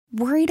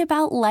Worried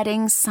about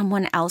letting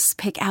someone else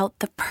pick out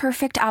the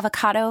perfect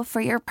avocado for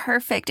your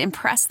perfect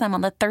impress them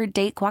on the third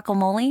date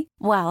guacamole?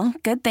 Well,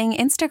 good thing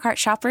Instacart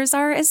shoppers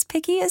are as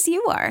picky as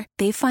you are.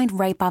 They find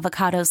ripe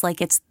avocados like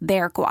it's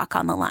their guac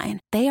on the line.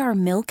 They are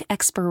milk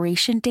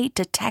expiration date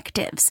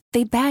detectives.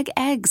 They bag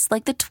eggs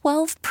like the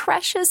 12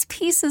 precious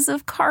pieces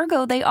of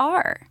cargo they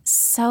are.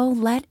 So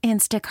let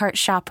Instacart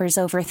shoppers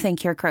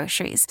overthink your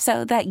groceries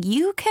so that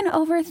you can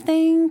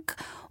overthink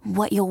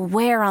what you'll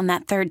wear on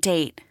that third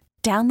date.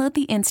 Download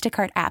the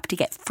Instacart app to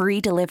get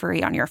free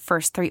delivery on your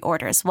first 3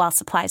 orders while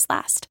supplies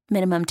last.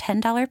 Minimum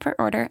 $10 per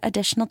order.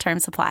 Additional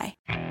terms apply.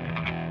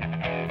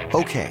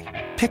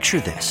 Okay, picture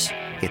this.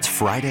 It's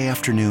Friday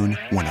afternoon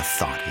when a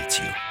thought hits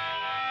you.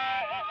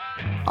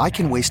 I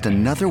can waste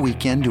another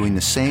weekend doing the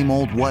same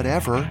old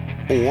whatever,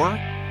 or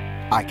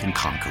I can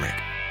conquer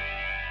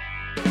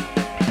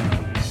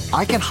it.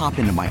 I can hop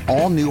into my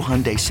all-new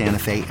Hyundai Santa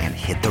Fe and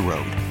hit the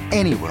road.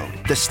 Any road.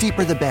 The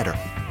steeper, the better.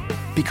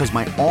 Because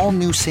my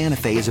all-new Santa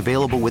Fe is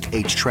available with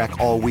H-Track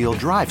all-wheel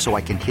drive, so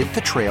I can hit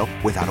the trail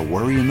without a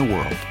worry in the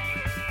world.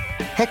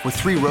 Heck, with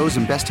 3 rows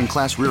and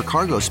best-in-class rear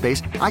cargo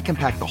space, I can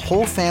pack the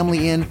whole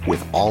family in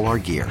with all our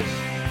gear.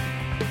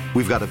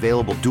 We've got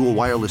available dual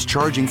wireless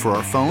charging for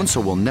our phones,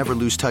 so we'll never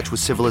lose touch with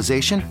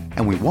civilization,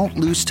 and we won't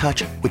lose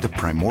touch with the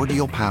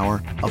primordial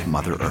power of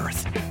Mother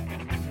Earth.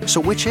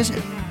 So which is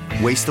it?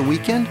 Waste the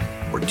weekend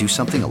or do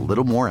something a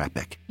little more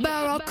epic?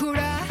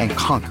 And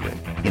conquer it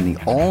in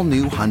the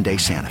all-new Hyundai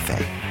Santa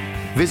Fe.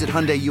 Visit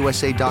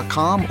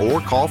HyundaiUSA.com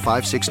or call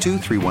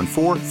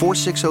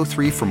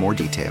 562-314-4603 for more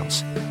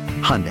details.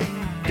 Hyundai,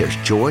 there's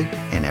joy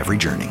in every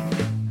journey.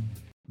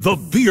 The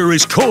beer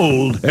is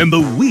cold and the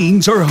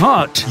wings are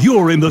hot.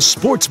 You're in the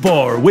sports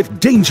bar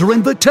with Danger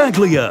and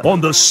Battaglia on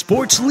the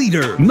Sports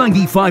Leader,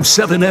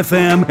 95.7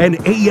 FM and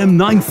AM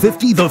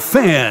 950 The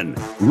Fan,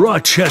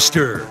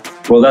 Rochester.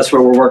 Well, that's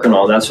what we're working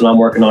on. That's what I'm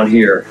working on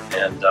here.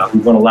 And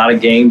we've won a lot of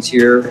games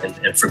here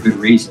and for good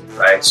reason,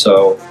 right?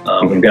 So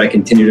we've got to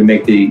continue to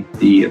make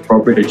the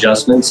appropriate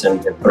adjustments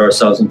and put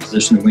ourselves in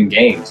position to win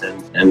games.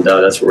 And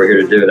that's what we're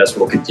here to do. That's what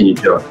we'll continue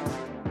doing.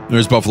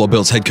 There's Buffalo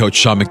Bills head coach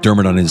Sean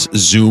McDermott on his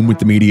Zoom with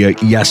the media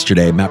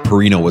yesterday. Matt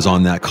Perino was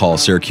on that call,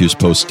 Syracuse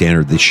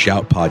Post-Standard, the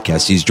Shout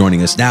podcast. He's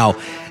joining us now,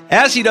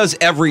 as he does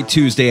every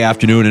Tuesday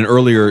afternoon. And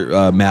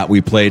earlier, Matt,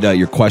 we played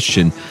your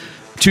question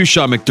to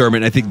Sean McDermott,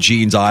 and I think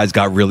Gene's eyes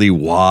got really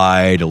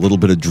wide. A little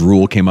bit of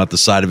drool came out the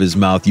side of his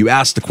mouth. You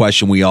asked the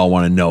question we all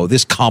want to know.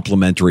 This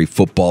complementary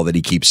football that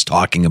he keeps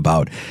talking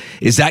about,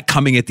 is that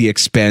coming at the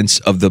expense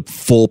of the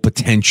full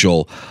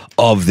potential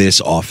of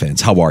this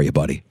offense? How are you,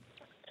 buddy?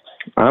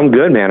 I'm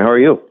good, man. How are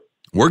you?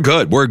 We're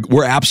good.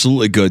 We're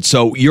absolutely good.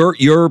 So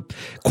your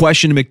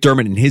question to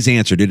McDermott and his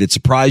answer, did it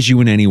surprise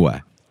you in any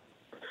way?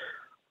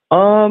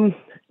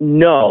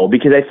 No,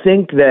 because I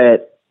think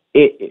that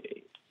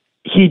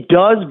he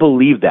does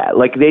believe that.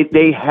 Like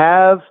they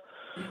have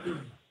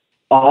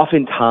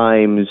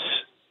oftentimes,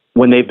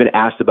 when they've been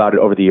asked about it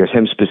over the years,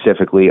 him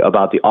specifically,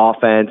 about the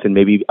offense and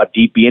maybe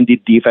being a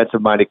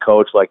defensive-minded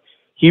coach, like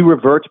he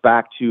reverts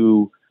back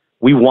to,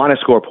 we want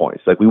to score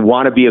points. Like we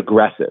want to be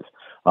aggressive.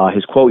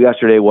 His quote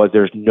yesterday was,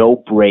 "There's no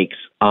breaks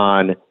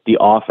on the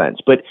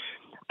offense." But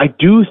I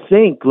do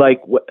think, like,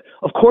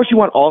 of course, you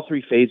want all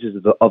 3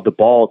 phases of the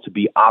ball to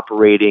be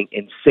operating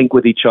in sync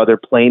with each other,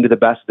 playing to the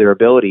best of their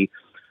ability.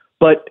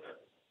 But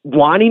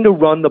wanting to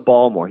run the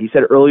ball more, he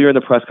said earlier in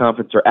the press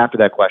conference or after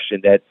that question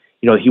that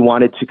he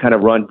wanted to kind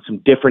of run some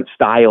different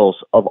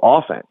styles of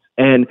offense.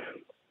 And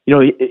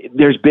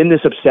there's been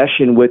this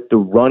obsession with the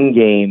run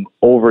game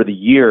over the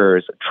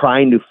years,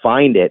 trying to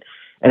find it.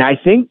 And I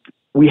think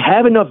we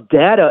have enough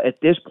data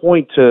at this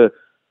point to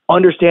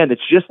understand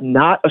it's just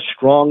not a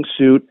strong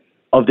suit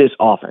of this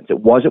offense. It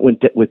wasn't when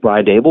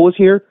Brian Daboll was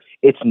here.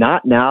 It's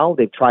not now.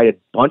 They've tried a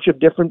bunch of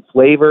different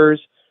flavors.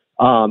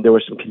 There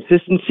was some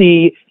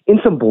consistency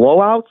in some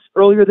blowouts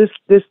earlier this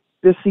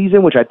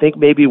season, which I think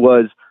maybe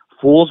was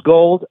fool's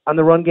gold on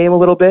the run game a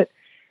little bit.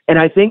 And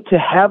I think to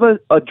have a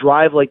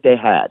drive like they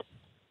had,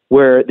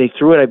 where they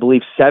threw it, I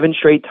believe, 7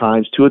 straight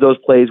times, 2 of those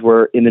plays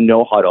were in the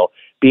no huddle,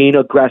 being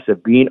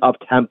aggressive, being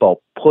up-tempo,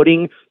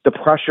 putting the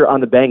pressure on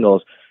the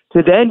Bengals,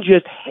 to then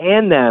just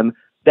hand them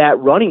that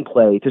running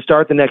play to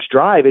start the next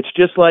drive. It's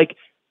just like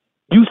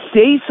you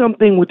say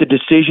something with the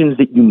decisions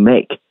that you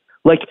make.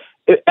 Like,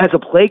 as a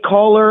play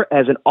caller,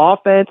 as an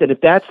offense, and if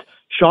that's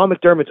Sean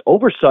McDermott's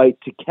oversight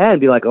to Ken,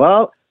 be like,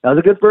 well, that was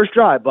a good first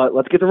drive, but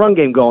let's get the run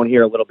game going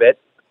here a little bit.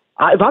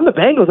 If I'm the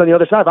Bengals on the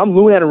other side, if I'm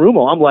Lou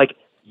Anarumo, I'm like,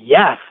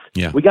 yes,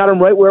 we got him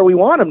right where we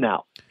want him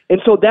now.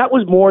 And so that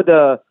was more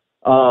the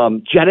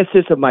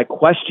genesis of my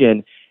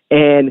question.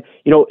 And,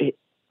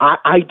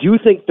 I do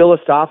think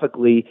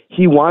philosophically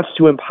he wants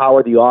to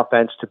empower the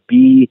offense to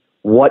be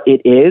what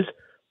it is,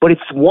 but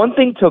it's one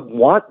thing to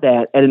want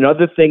that and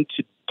another thing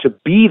to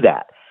be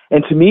that.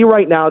 And to me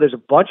right now, there's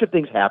a bunch of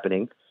things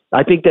happening.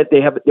 I think that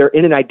they're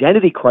in an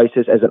identity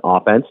crisis as an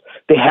offense.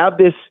 They have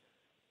this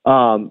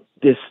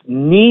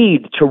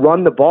need to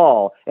run the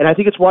ball, and I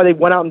think it's why they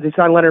went out and they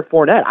signed Leonard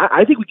Fournette.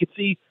 I think we could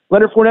see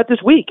Leonard Fournette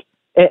this week,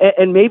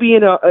 and maybe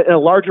in a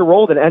larger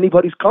role than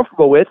anybody's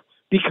comfortable with,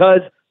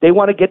 because they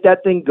want to get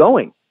that thing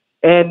going.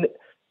 And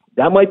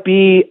that might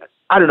be,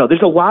 I don't know,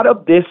 there's a lot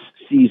of this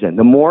season.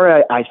 The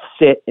more I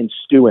sit and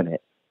stew in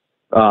it,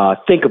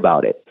 think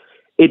about it,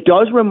 it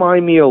does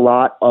remind me a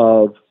lot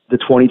of the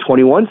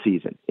 2021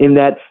 season in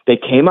that they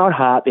came out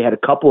hot. They had a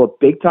couple of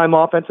big-time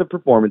offensive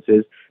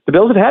performances. The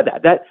Bills have had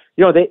that.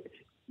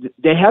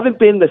 They haven't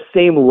been the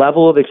same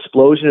level of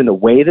explosion in the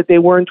way that they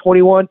were in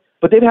 21,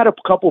 but they've had a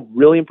couple of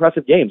really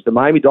impressive games. The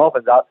Miami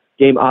Dolphins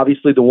game,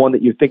 obviously the one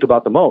that you think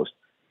about the most.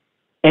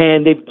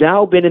 And they've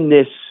now been in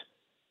this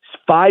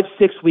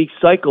 5-6 week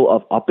cycle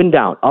of up and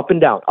down, up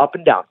and down, up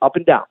and down, up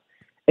and down.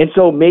 And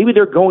so maybe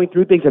they're going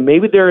through things, and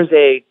maybe there is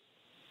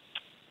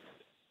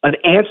an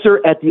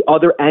answer at the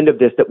other end of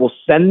this that will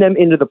send them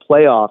into the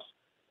playoffs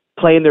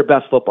playing their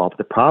best football. But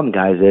the problem,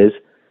 guys, is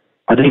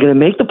are they going to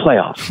make the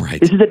playoffs? Right.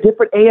 This is a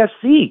different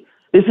AFC.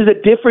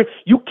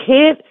 You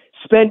can't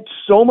spend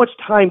so much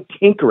time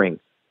tinkering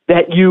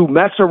that you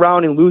mess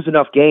around and lose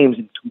enough games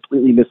and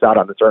completely miss out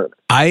on the tournament.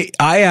 I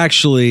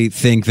actually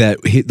think that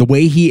the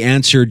way he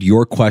answered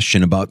your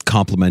question about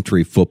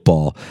complementary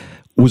football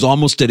was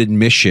almost an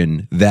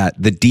admission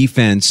that the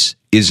defense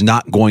is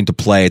not going to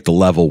play at the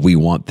level we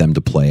want them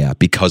to play at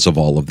because of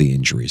all of the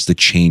injuries, the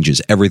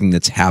changes, everything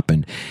that's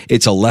happened.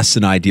 It's a less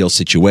than ideal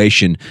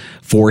situation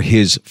for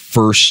his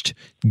first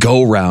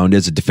go round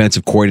as a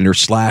defensive coordinator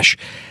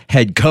 /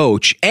 head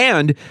coach.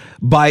 And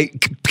by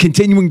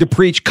continuing to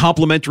preach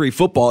complementary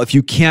football, if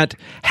you can't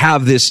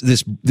have this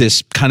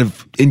kind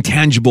of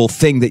intangible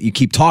thing that you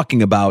keep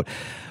talking about,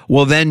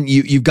 well, then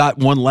you've got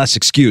one less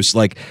excuse.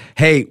 Like,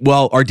 hey,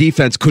 well, our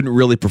defense couldn't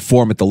really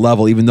perform at the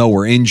level, even though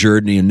we're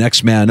injured. And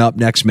next man up.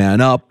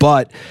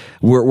 But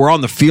we're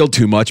on the field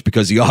too much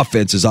because the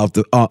offense is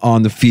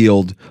on the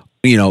field.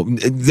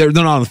 They're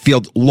not on the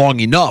field long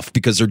enough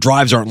because their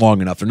drives aren't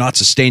long enough. They're not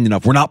sustained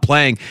enough. We're not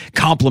playing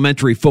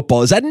complementary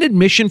football. Is that an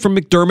admission from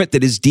McDermott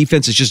that his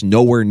defense is just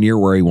nowhere near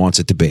where he wants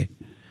it to be?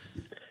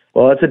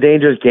 Well, it's a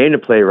dangerous game to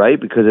play,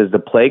 right? Because as the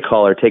play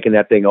caller taking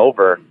that thing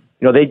over,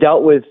 they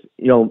dealt with,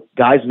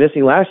 guys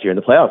missing last year in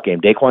the playoff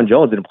game. Daquan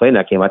Jones didn't play in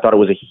that game. I thought it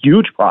was a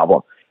huge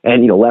problem.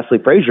 And, Leslie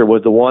Frazier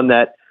was the one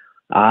that,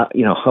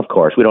 of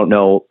course, we don't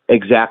know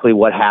exactly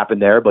what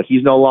happened there, but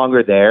he's no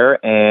longer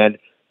there. And,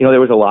 there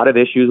was a lot of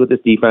issues with this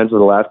defense over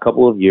the last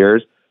couple of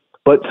years.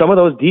 But some of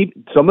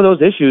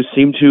those issues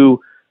seem to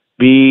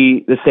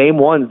be the same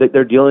ones that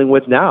they're dealing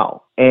with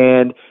now.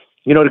 And,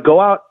 to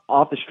go out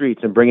off the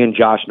streets and bring in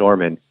Josh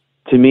Norman,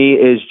 to me,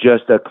 is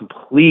just a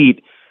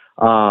complete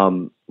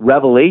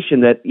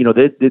revelation that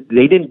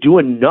they didn't do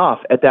enough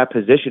at that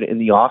position in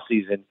the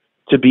offseason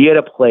to be at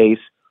a place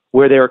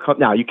where they were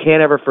now you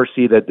can't ever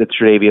foresee the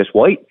Tre'Davious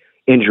White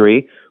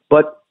injury,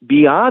 but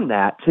beyond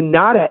that,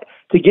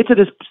 to get to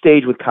this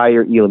stage with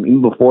Kaiir Elam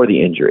even before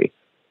the injury,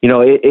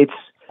 I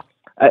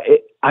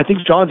think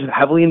Sean's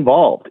heavily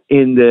involved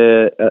in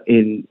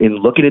in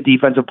looking at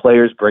defensive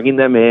players, bringing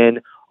them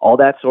in, all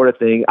that sort of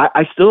thing.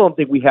 I still don't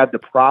think we have the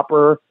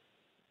proper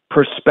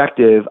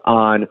perspective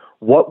on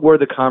what were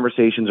the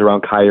conversations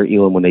around Kaiir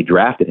Elam when they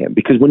drafted him.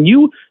 Because when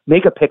you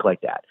make a pick like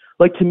that,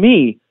 like to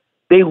me,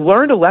 they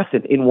learned a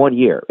lesson in 1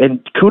 year.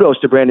 And kudos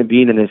to Brandon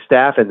Beane and his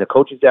staff and the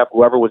coaching staff,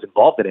 whoever was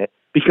involved in it,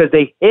 because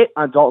they hit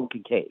on Dalton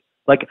Kincaid.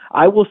 Like,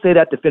 I will say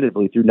that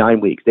definitively through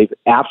 9 weeks. They've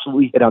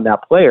absolutely hit on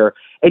that player.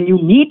 And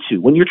you need to,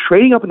 when you're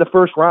trading up in the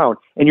first round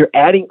and you're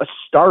adding a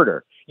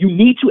starter, you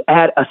need to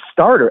add a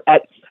starter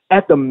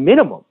at the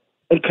minimum.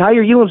 And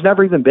Kaiir Elam's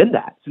never even been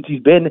that since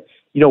he's been,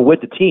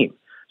 with the team.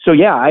 So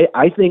yeah,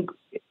 I think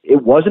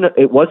it was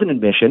an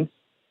admission.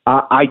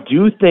 I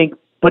do think,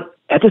 but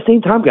at the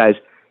same time, guys,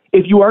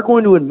 if you are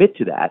going to admit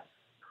to that,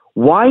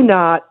 why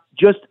not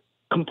just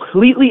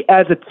completely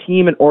as a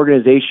team and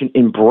organization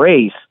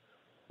embrace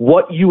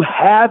what you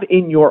have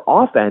in your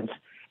offense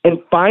and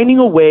finding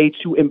a way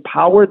to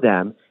empower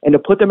them and to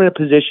put them in a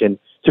position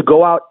to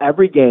go out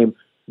every game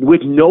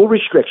with no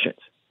restrictions.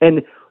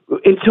 And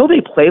until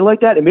they play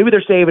like that, and maybe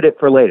they're saving it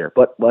for later,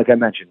 but like I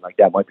mentioned, like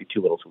that might be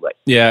too little too late.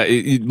 Yeah,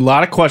 a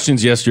lot of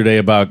questions yesterday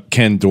about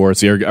Ken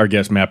Dorsey, our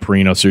guest Matt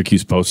Perino,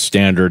 Syracuse Post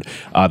Standard,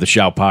 the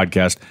Shout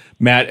podcast.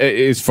 Matt,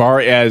 as far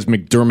as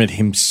McDermott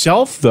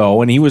himself,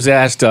 though, and he was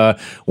asked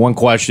one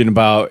question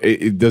about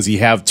does he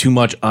have too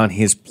much on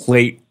his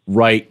plate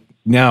right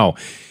now?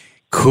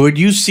 Could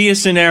you see a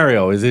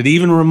scenario? Is it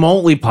even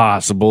remotely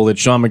possible that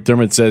Sean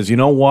McDermott says, you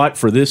know what,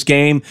 for this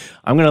game,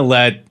 I'm going to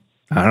let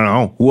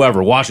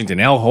whoever, Washington,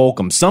 Al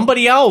Holcomb,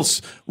 somebody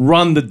else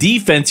run the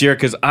defense here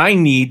because I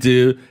need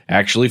to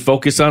actually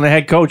focus on a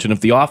head coach. And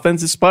if the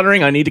offense is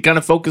sputtering, I need to kind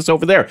of focus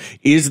over there.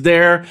 Is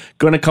there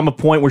going to come a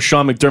point where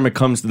Sean McDermott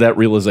comes to that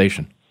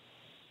realization?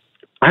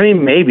 I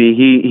mean, maybe.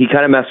 He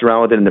kind of messed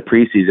around with it in the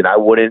preseason. I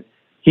wouldn't.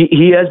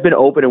 He has been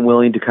open and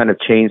willing to kind of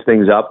change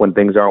things up when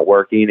things aren't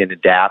working and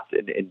adapt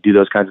and do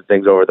those kinds of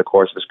things over the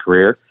course of his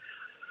career,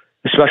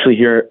 especially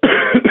here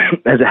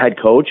as a head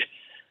coach.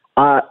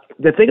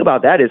 The thing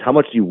about that is how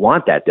much do you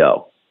want that,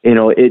 though?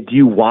 Do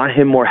you want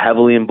him more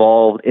heavily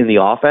involved in the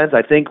offense?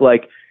 I think,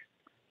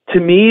 to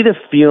me, the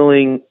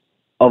feeling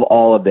of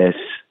all of this,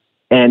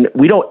 and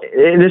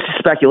this is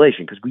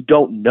speculation because we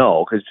don't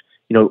know, because,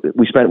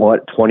 we spent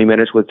 20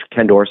 minutes with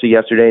Ken Dorsey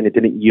yesterday, and it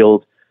didn't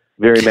yield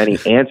very many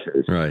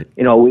answers. Right.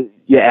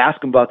 You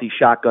ask him about these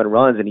shotgun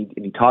runs, and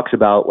he talks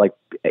about like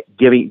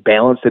giving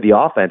balance to the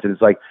offense, and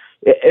it's like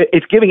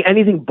it's giving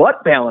anything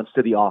but balance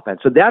to the offense.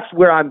 So that's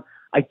where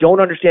I don't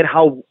understand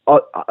how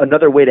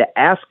another way to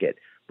ask it,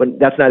 but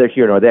that's neither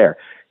here nor there.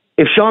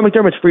 If Sean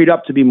McDermott's freed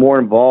up to be more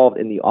involved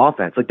in the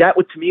offense, like that,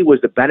 to me,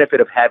 was the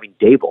benefit of having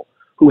Dable,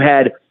 who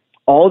had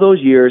all those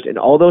years in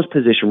all those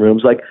position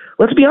rooms. Like,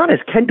 let's be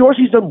honest, Ken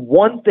Dorsey's done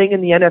one thing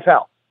in the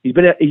NFL. He's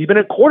been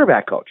a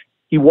quarterback coach.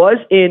 He was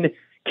in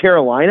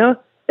Carolina,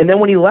 and then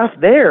when he left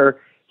there,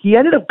 he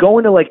ended up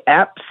going to like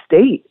App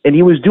State, and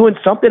he was doing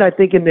something, I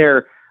think, in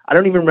there. I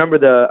don't even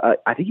remember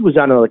I think he was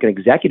on like an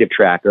executive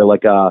track or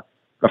like a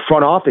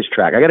front office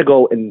track. I got to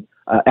go, and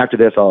after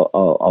this,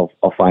 I'll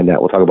find that.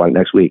 We'll talk about it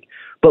next week.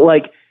 But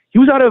like, he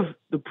was out of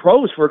the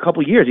pros for a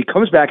couple of years. He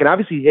comes back, and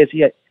obviously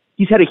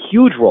he's had a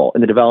huge role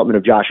in the development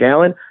of Josh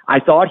Allen. I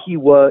thought he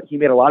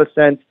made a lot of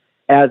sense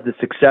as the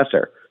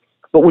successor.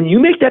 But when you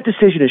make that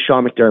decision as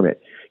Sean McDermott,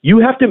 you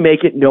have to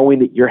make it knowing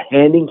that you're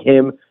handing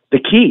him the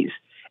keys.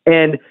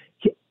 And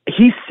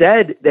he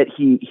said that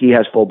he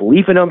has full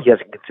belief in him. He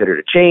hasn't considered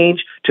a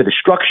change to the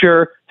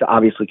structure, to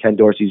obviously Ken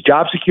Dorsey's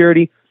job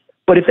security.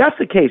 But if that's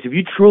the case, if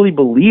you truly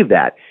believe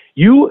that,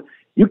 you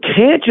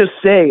can't just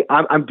say,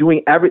 I'm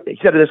doing everything. He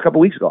said this a couple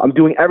weeks ago. I'm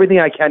doing everything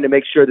I can to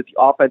make sure that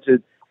the offenses,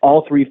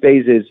 all three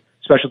phases,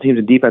 special teams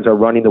and defense, are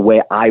running the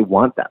way I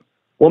want them.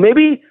 Well,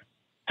 maybe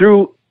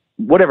through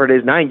whatever it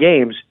is, 9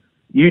 games,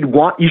 you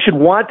should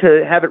want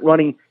to have it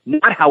running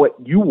not how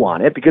you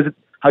want it, because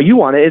how you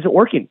want it isn't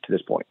working to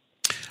this point.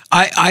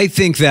 I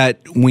think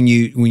that when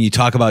you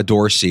talk about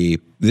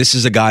Dorsey, this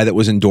is a guy that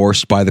was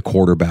endorsed by the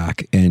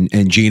quarterback,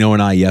 and Gino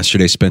and I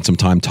yesterday spent some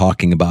time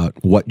talking about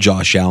what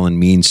Josh Allen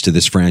means to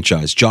this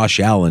franchise. Josh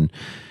Allen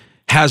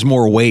has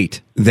more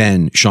weight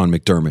than Sean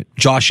McDermott.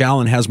 Josh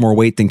Allen has more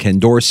weight than Ken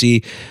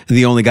Dorsey.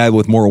 The only guy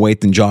with more weight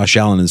than Josh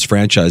Allen in his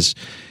franchise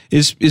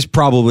is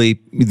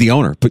probably the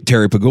owner,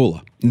 Terry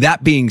Pagula.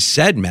 That being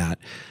said, Matt,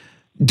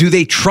 do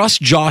they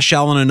trust Josh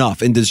Allen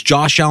enough? And does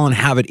Josh Allen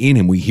have it in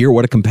him? We hear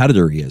what a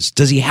competitor he is.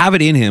 Does he have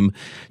it in him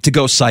to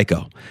go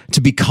psycho, to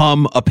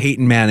become a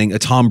Peyton Manning, a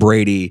Tom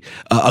Brady,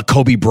 a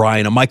Kobe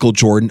Bryant, a Michael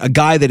Jordan, a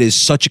guy that is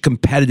such a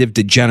competitive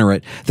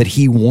degenerate that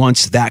he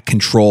wants that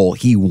control?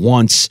 He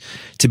wants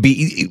to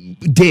be...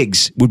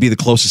 Diggs would be the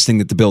closest thing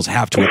that the Bills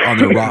have to it on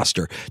their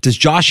roster. Does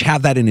Josh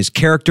have that in his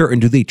character,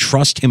 and do they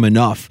trust him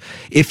enough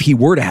if he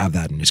were to have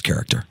that in his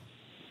character?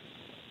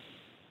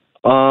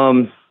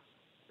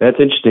 That's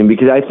interesting,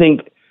 because I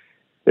think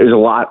there's a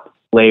lot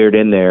layered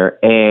in there.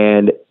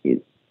 And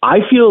I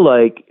feel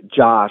like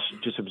Josh,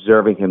 just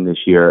observing him this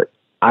year,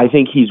 I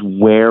think he's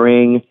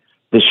wearing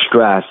the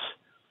stress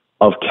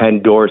of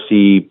Ken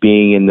Dorsey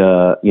being in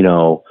the,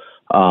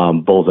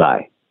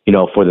 bullseye,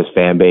 for this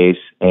fan base,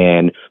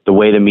 and the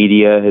way the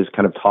media has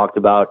kind of talked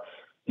about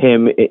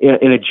him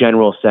in a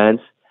general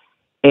sense.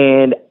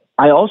 And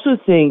I also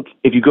think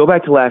if you go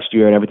back to last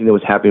year and everything that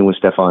was happening with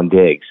Stephon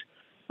Diggs,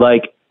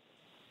 like,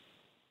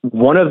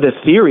 one of the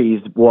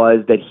theories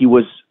was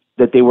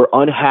that they were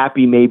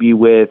unhappy maybe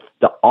with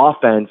the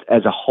offense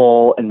as a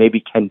whole and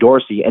maybe Ken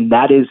Dorsey, and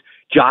that is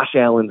Josh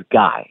Allen's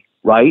guy,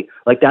 right?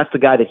 Like, that's the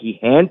guy that he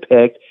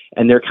handpicked,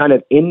 and they're kind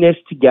of in this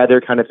together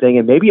kind of thing,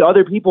 and maybe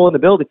other people in the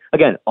building.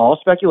 Again, all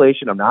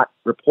speculation. I'm not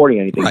reporting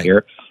anything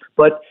here,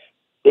 but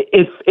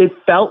it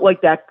felt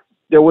like that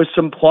there was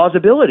some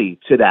plausibility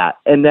to that,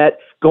 and that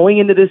going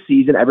into this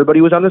season,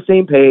 everybody was on the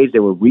same page. They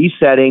were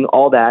resetting,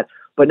 all that,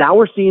 but now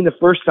we're seeing the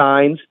first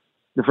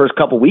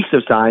couple weeks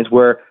of signs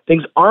where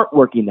things aren't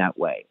working that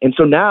way. And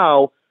so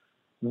now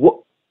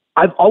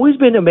I've always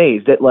been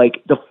amazed that,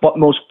 like, the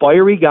most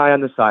fiery guy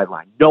on the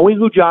sideline, knowing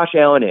who Josh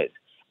Allen is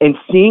and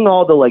seeing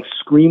all the, like,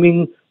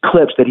 screaming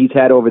clips that he's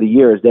had over the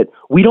years, that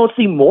we don't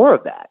see more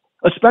of that,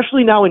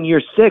 especially now in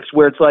year 6,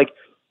 where it's like,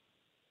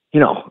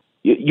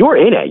 you're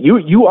in it.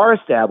 You are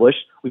established.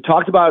 We've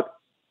talked about,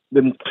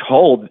 been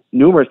told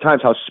numerous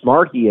times how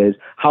smart he is,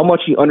 how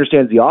much he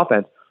understands the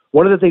offense.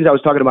 One of the things I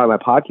was talking about on my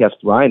podcast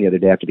with Ryan the other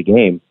day after the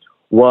game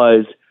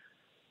was,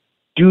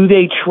 do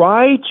they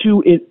try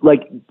to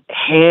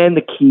hand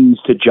the keys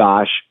to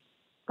Josh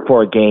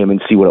for a game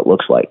and see what it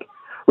looks like?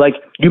 Like,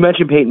 you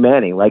mentioned Peyton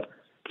Manning. Like,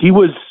 he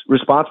was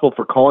responsible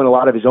for calling a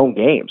lot of his own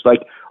games.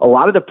 Like, a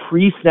lot of the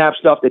pre-snap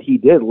stuff that he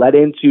did led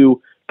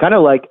into kind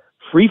of like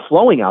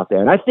free-flowing out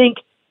there. And I think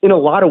in a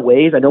lot of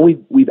ways, I know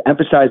we've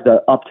emphasized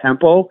the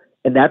up-tempo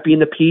and that being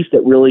the piece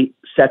that really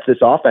sets this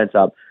offense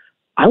up.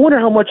 I wonder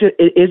how much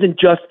it isn't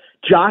just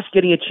Josh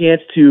getting a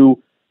chance to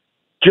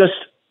just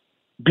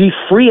be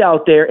free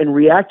out there and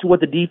react to what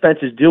the defense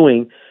is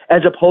doing,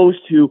 as opposed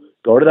to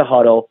go to the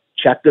huddle,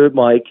 check the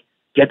mic,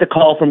 get the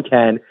call from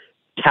Ken,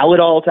 tell it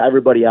all to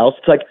everybody else.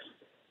 It's like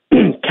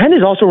Ken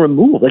is also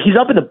removed. Like, he's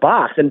up in the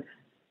box. And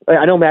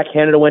I know Matt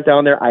Canada went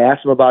down there. I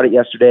asked him about it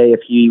yesterday, if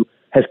he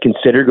has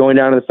considered going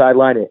down to the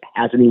sideline. It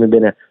hasn't even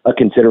been a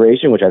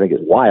consideration, which I think is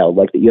wild,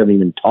 like that you haven't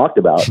even talked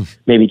about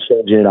maybe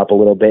changing it up a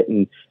little bit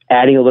and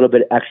adding a little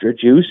bit extra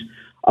juice.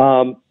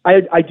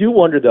 I do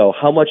wonder, though,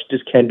 how much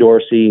does Ken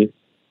Dorsey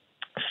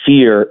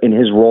fear in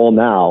his role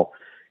now,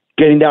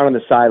 getting down on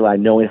the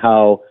sideline, knowing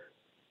how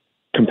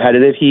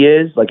competitive he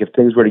is. Like if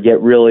things were to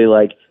get really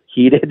like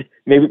heated,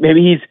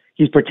 maybe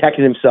he's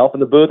protecting himself in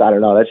the booth. I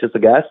don't know. That's just a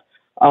guess.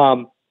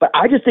 But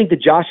I just think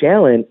that Josh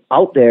Allen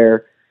out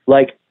there,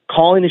 like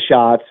calling the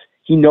shots,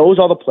 he knows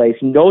all the plays.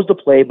 He knows the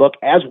playbook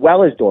as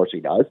well as Dorsey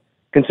does,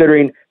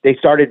 considering they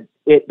started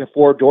it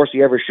before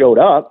Dorsey ever showed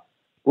up.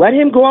 Let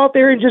him go out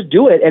there and just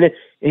do it. And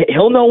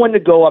he'll know when to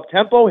go up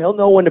tempo. He'll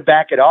know when to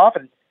back it off.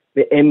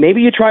 And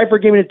maybe you try for a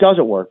game and it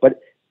doesn't work,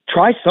 but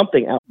try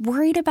something else.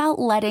 Worried about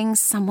letting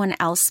someone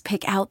else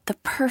pick out the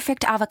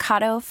perfect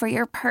avocado for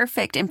your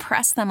perfect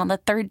impress them on the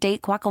third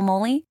date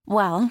guacamole?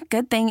 Well,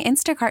 good thing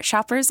Instacart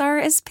shoppers are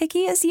as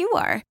picky as you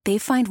are. They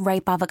find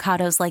ripe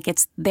avocados like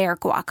it's their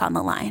guac on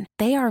the line.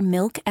 They are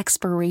milk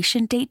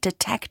expiration date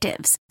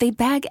detectives. They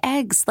bag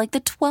eggs like the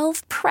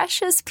 12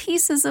 precious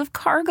pieces of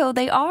cargo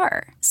they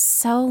are.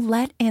 So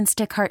let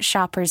Instacart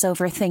shoppers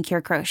overthink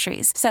your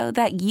groceries so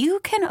that you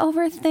can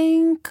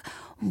overthink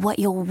what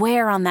you'll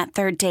wear on that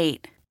third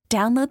date.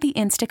 Download the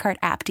Instacart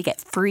app to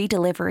get free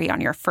delivery on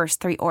your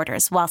first 3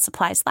 orders while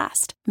supplies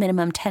last.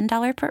 Minimum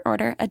 $10 per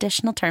order.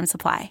 Additional terms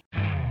apply.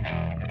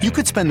 You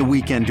could spend the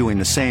weekend doing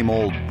the same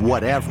old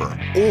whatever,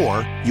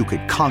 or you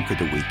could conquer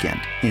the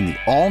weekend in the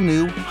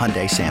all-new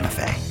Hyundai Santa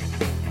Fe.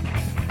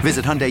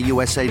 Visit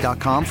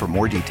HyundaiUSA.com for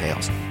more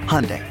details.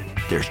 Hyundai,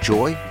 there's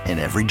joy in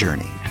every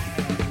journey.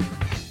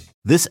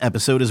 This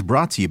episode is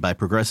brought to you by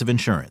Progressive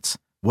Insurance.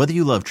 Whether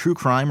you love true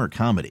crime or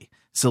comedy,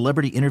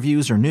 celebrity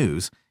interviews or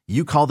news,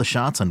 you call the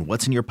shots on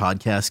what's in your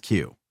podcast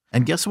queue.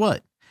 And guess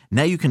what?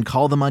 Now you can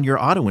call them on your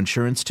auto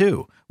insurance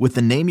too with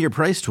the Name Your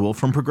Price tool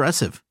from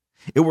Progressive.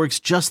 It works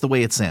just the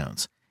way it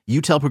sounds. You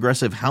tell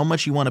Progressive how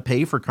much you want to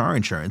pay for car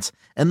insurance,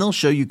 and they'll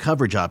show you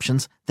coverage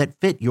options that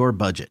fit your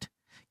budget.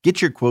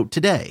 Get your quote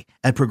today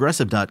at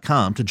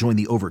Progressive.com to join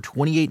the over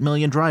 28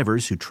 million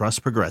drivers who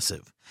trust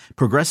Progressive.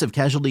 Progressive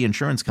Casualty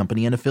Insurance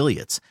Company and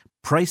Affiliates.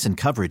 Price and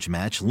coverage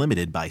match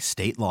limited by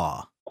state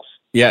law.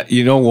 Yeah,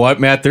 you know what,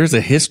 Matt? There's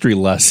a history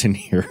lesson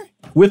here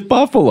with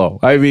Buffalo.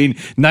 I mean,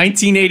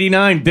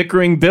 1989,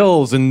 bickering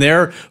Bills, and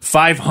they're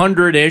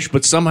 500-ish,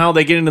 but somehow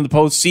they get into the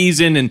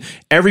postseason, and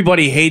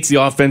everybody hates the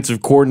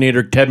offensive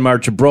coordinator, Ted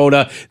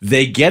Marchibroda.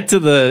 They get to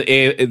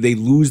they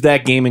lose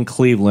that game in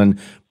Cleveland,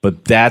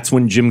 but that's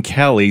when Jim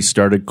Kelly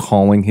started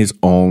calling his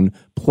own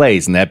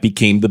plays, and that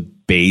became the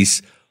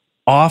base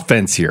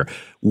offense here.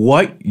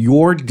 What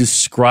you're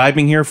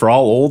describing here for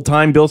all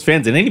old-time Bills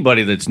fans and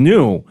anybody that's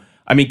new,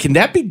 I mean, can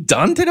that be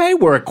done today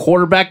where a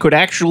quarterback could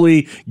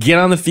actually get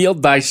on the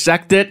field,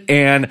 dissect it,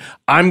 and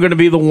I'm going to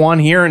be the one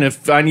here, and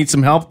if I need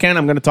some help, Ken,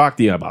 I'm going to talk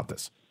to you about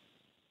this?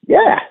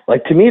 Yeah,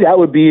 like to me, that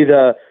would be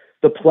the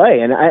play.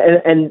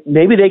 And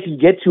maybe they can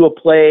get to a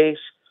place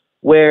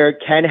where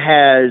Ken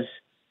has,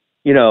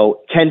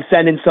 Ken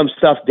sending some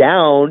stuff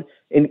down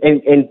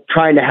and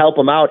trying to help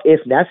him out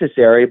if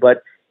necessary,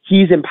 but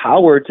he's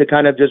empowered to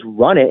kind of just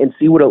run it and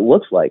see what it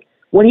looks like.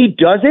 When he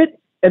does it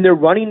and they're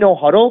running no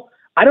huddle,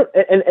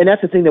 and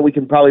that's the thing that we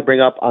can probably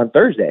bring up on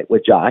Thursday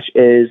with Josh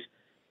is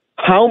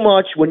how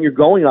much when you're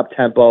going up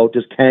tempo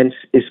is Ken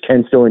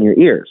still in your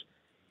ears?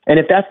 And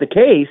if that's the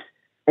case,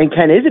 and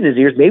Ken is in his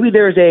ears, maybe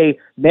there's a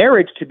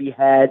marriage to be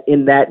had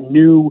in that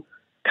new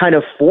kind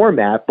of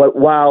format, but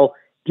while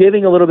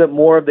giving a little bit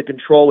more of the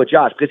control with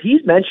Josh, because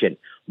he's mentioned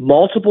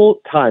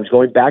multiple times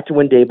going back to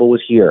when Dable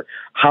was here,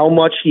 how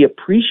much he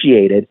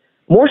appreciated,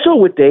 more so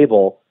with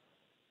Dable,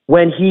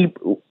 when he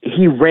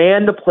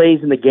ran the plays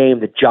in the game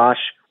that Josh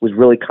was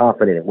really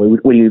confident in,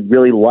 what he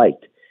really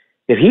liked.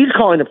 If he's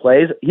calling the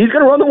plays, he's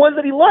going to run the ones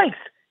that he likes.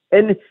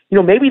 And,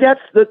 maybe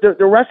that's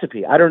the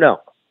recipe. I don't know.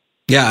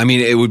 Yeah, I mean,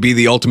 it would be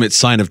the ultimate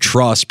sign of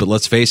trust, but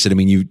let's face it. I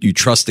mean, you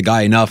trust the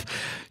guy enough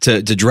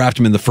to draft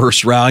him in the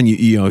first round.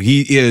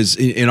 He is,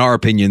 in our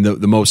opinion,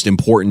 the most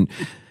important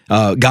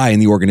guy in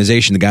the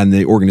organization, the guy in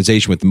the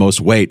organization with the most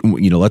weight.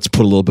 Let's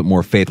put a little bit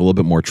more faith, a little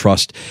bit more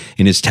trust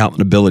in his talent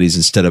and abilities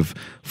instead of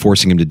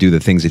forcing him to do the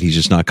things that he's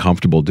just not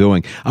comfortable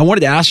doing. I wanted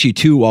to ask you,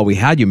 too, while we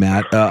had you,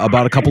 Matt,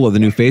 about a couple of the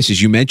new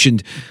faces. You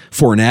mentioned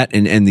Fournette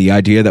and the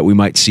idea that we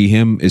might see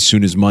him as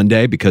soon as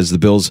Monday because the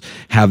Bills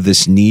have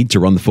this need to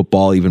run the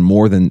football even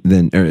more than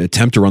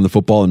attempt to run the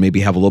football and maybe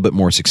have a little bit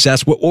more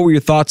success. What were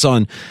your thoughts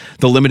on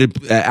the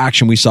limited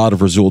action we saw out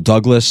of Rasul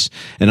Douglas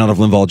and out of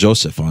Linval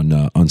Joseph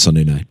on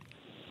Sunday night?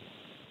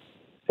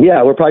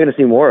 Yeah, we're probably going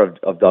to see more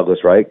of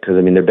Douglas, right? Because,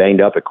 they're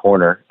banged up at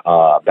corner.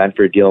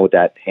 Benford dealing with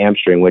that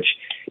hamstring, which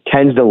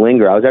tends to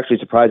linger. I was actually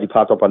surprised he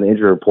popped up on the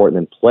injury report and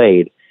then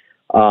played.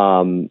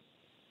 I don't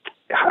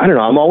know.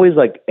 I'm always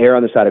err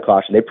on the side of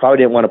caution. They probably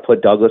didn't want to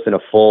put Douglas in a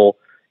full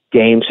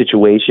game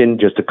situation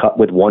just to cut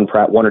with one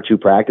or two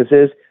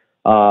practices.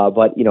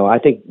 But, I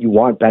think you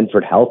want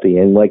Benford healthy.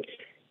 And,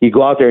 you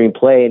go out there and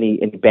play and he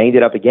banged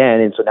it up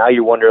again. And so now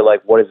you wonder,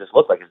 what does this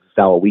look like? Is this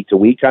now a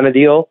week-to-week kind of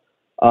deal?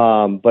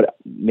 But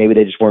maybe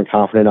they just weren't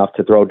confident enough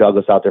to throw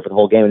Douglas out there for the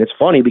whole game. And it's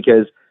funny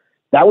because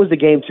that was the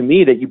game to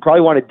me that you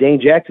probably wanted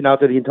Dane Jackson out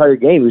there the entire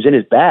game. He was in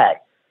his bag.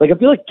 I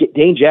feel like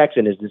Dane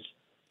Jackson is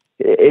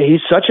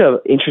he's such an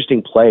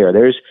interesting player.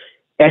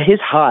 at his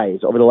highs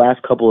over the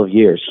last couple of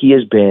years, he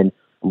has been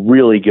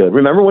really good.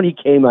 Remember when he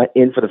came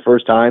in for the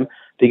first time?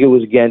 I think it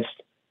was against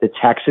the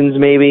Texans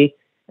maybe,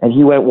 and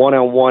he went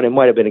one-on-one. It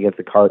might have been against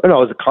the Cardinals. No,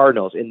 it was the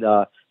Cardinals in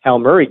the Hal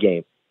Murray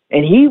game.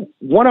 And he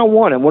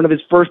one-on-one in one of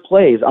his first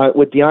plays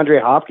with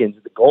DeAndre Hopkins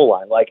at the goal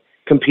line, like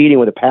competing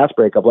with a pass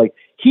breakup. Like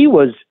he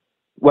was,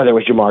 whether it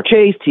was Jamar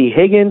Chase, T.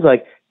 Higgins,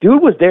 like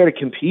dude was there to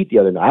compete the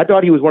other night. I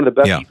thought he was one of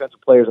the best defensive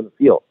players on the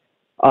field.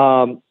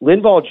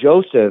 Linval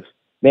Joseph,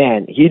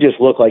 man, he just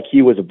looked like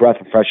he was a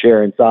breath of fresh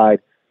air inside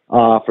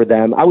for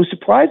them. I was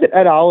surprised that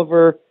Ed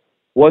Oliver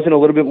wasn't a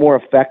little bit more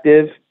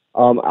effective.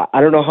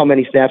 I don't know how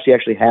many snaps he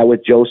actually had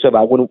with Joseph.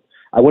 I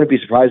wouldn't be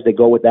surprised if they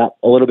go with that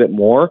a little bit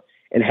more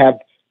and have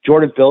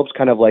Jordan Phillips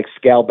kind of like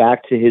scale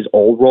back to his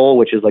old role,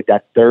 which is like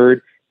that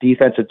third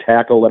defensive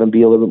tackle, let him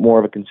be a little bit more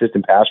of a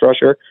consistent pass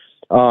rusher.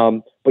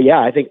 But yeah,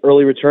 I think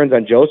early returns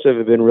on Joseph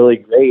have been really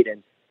great.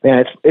 And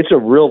man, it's a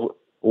real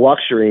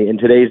luxury in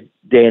today's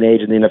day and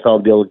age in the NFL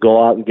to be able to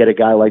go out and get a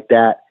guy like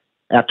that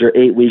after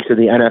 8 weeks of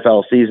the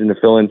NFL season to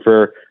fill in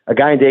for a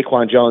guy in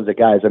Daquan Jones that,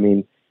 guys, I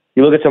mean,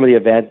 you look at some of the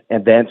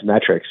advanced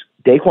metrics.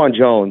 Daquan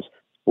Jones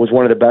was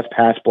one of the best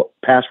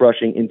pass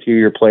rushing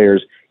interior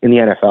players in the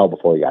NFL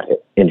before he got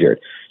injured.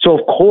 So,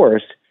 of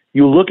course,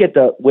 you look at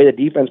the way the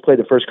defense played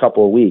the first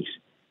couple of weeks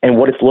and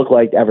what it's looked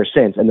like ever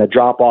since, and the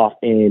drop-off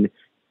in,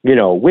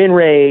 win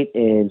rate,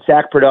 in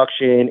sack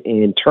production,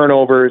 in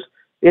turnovers.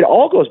 It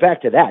all goes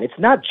back to that. It's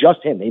not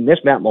just him. They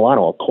missed Matt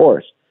Milano, of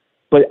course.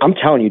 But I'm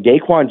telling you,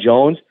 Daquan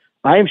Jones,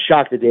 I am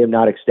shocked that they have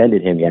not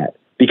extended him yet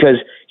because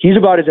he's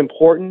about as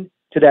important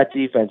to that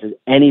defense as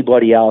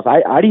anybody else.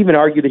 I'd even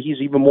argue that he's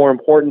even more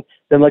important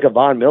than like a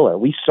Von Miller.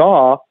 We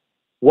saw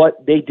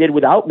what they did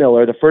without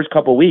Miller the first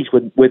couple of weeks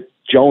with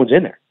Jones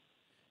in there.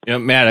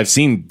 Matt, I've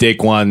seen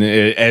Daquan,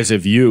 as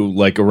have you,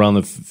 like around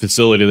the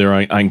facility there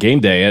on game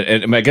day.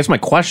 And I guess my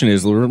question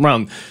is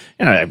around,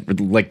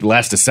 like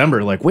last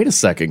December, like, wait a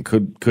second,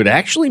 could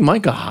actually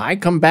Micah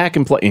Hyde come back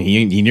and play? And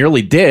he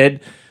nearly did.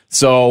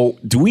 So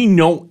do we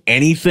know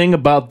anything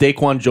about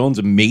Daquan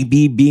Jones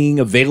maybe being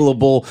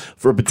available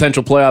for a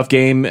potential playoff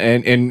game?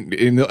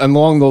 And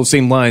along those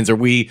same lines, are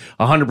we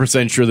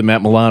 100% sure that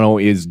Matt Milano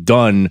is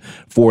done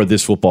for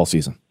this football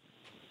season?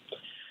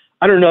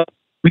 I don't know.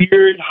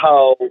 Weird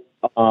how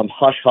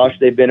hush-hush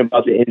they've been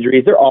about the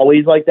injuries. They're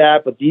always like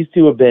that, but these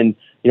two have been,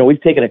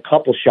 we've taken a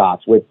couple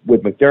shots with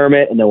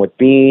McDermott and then with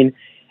Bean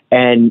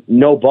and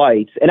no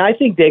bites. And I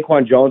think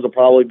Daquan Jones will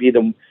probably be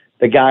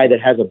the guy that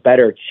has a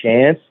better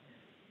chance.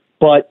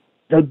 But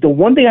the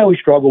one thing I always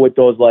struggle with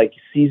those like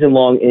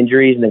season-long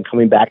injuries and then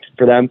coming back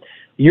for them,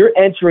 you're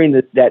entering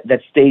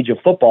that stage of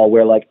football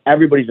where like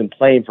everybody's been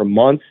playing for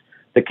months.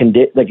 Is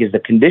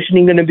the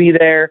conditioning going to be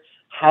there?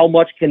 How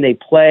much can they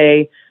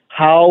play?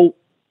 How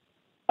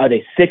are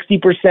they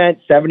 60%,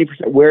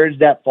 70%? Where does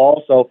that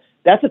fall? So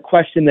that's a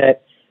question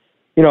that,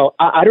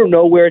 I don't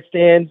know where it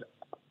stands.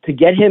 To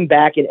get him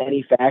back in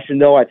any fashion,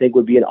 though, I think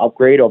would be an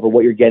upgrade over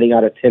what you're getting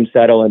out of Tim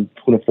Settle and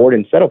Poona Ford,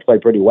 and Settle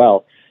played pretty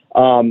well.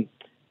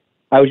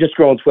 I was just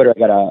scrolling Twitter. I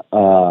got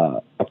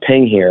a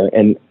ping here.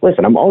 And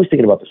listen, I'm always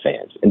thinking about the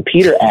fans. And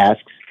Peter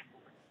asks,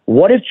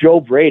 what if Joe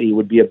Brady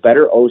would be a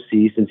better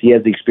OC since he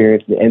has the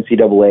experience in the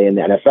NCAA and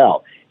the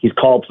NFL? He's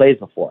called plays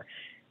before.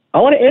 I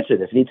want to answer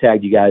this, and he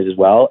tagged you guys as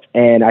well.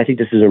 And I think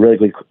this is a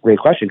really great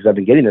question because I've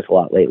been getting this a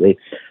lot lately.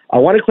 I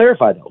want to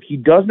clarify, though. He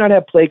does not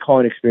have play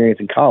calling experience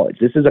in college.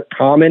 This is a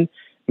common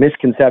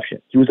misconception.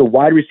 He was a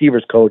wide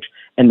receivers coach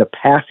and the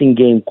passing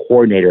game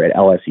coordinator at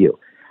LSU.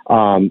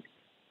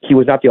 He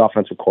was not the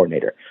offensive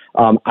coordinator.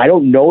 I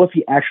don't know if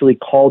he actually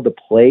called the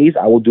plays.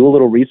 I will do a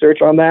little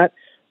research on that.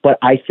 But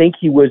I think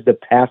he was the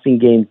passing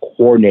game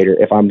coordinator,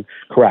 if I'm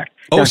correct.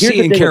 OC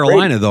in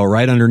Carolina, though,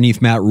 right?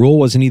 Underneath Matt Rule,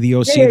 wasn't he the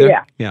OC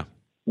there?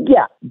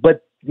 Yeah,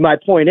 but my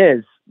point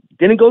is,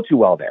 didn't go too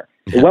well there.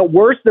 It went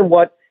worse than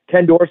what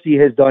Ken Dorsey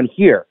has done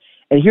here.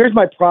 And here's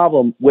my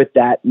problem with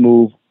that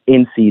move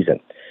in season.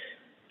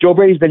 Joe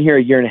Brady's been here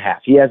a year and a half.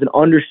 He has an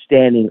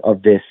understanding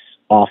of this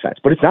offense,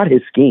 but it's not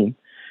his scheme.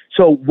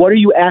 So what are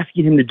you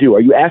asking him to do?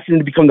 Are you asking him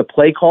to become the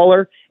play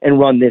caller and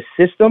run this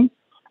system?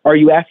 Are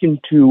you asking him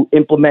to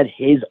implement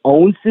his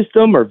own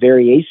system or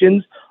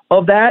variations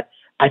of that?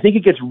 I think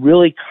it gets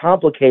really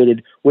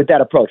complicated with that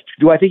approach.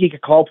 Do I think he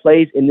could call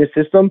plays in this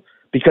system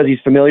because he's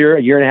familiar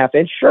a year and a half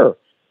in? Sure.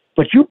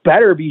 But you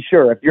better be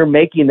sure if you're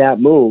making that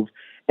move.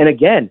 And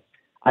again,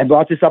 I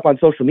brought this up on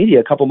social media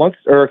a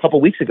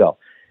couple weeks ago.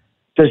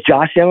 Does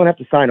Josh Allen have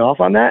to sign off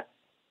on that?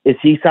 Is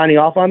he signing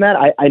off on that?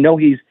 I know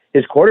he's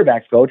his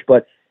quarterback's coach,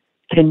 but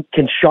can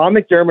Sean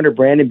McDermott or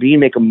Brandon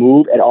Beane make a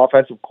move at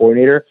offensive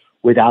coordinator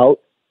without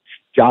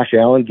Josh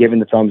Allen giving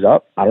the thumbs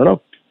up? I don't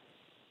know.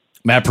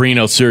 Matt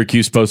Perino,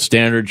 Syracuse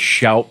Post-Standard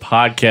Shout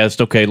podcast.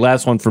 Okay,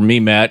 last one for me,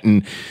 Matt,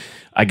 and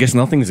I guess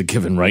nothing's a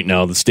given right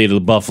now, the state of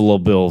the Buffalo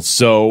Bills.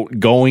 So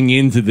going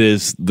into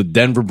this, the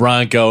Denver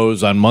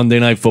Broncos on Monday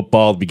Night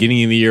Football, the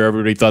beginning of the year,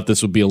 everybody thought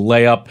this would be a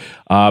layup.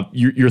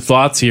 Your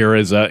thoughts here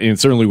is, and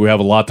certainly we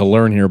have a lot to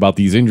learn here about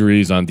these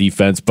injuries on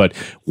defense, but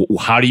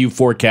how do you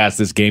forecast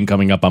this game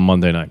coming up on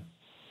Monday night?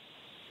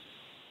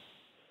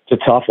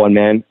 It's a tough one,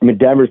 man. I mean,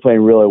 Denver's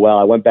playing really well.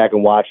 I went back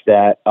and watched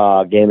that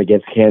game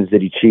against Kansas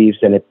City Chiefs,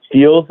 and it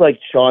feels like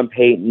Sean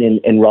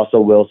Payton and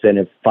Russell Wilson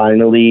have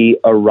finally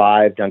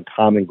arrived on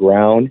common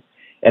ground.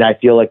 And I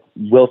feel like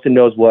Wilson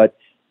knows what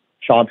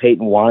Sean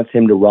Payton wants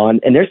him to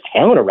run, and there's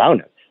talent around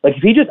him. Like,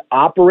 if he just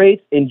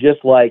operates in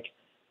just like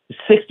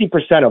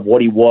 60% of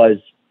what he was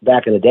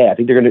back in the day, I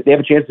think they have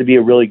a chance to be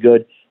a really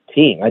good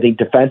team. I think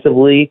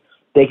defensively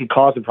they could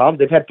cause some problems.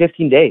 They've had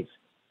 15 days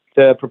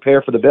to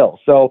prepare for the Bills.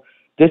 So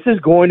this is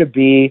going to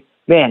be,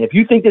 man, if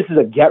you think this is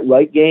a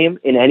get-right game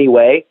in any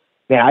way,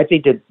 man, I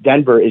think that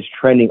Denver is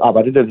trending up.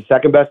 I think they're the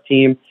second-best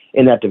team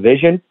in that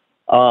division.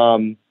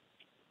 And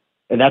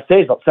that's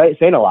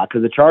saying a lot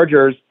because the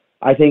Chargers,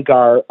 I think,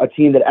 are a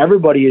team that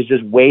everybody is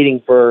just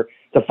waiting to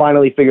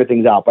finally figure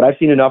things out. But I've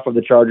seen enough of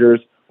the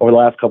Chargers over the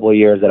last couple of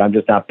years that I'm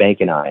just not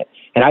banking on it.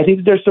 And I think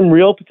that there's some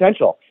real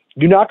potential.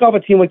 You knock off a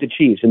team like the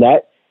Chiefs, and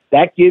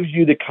that gives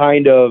you the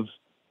kind of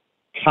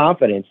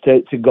confidence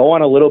to go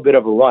on a little bit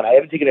of a run. I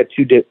haven't taken a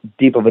too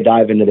deep of a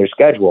dive into their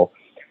schedule,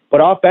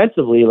 but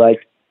offensively,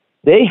 like,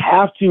 they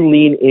have to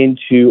lean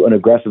into an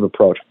aggressive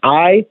approach.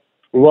 I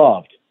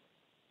loved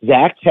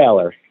Zach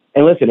Taylor.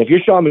 And listen, if you're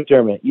Sean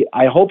McDermott,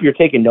 I hope you're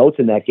taking notes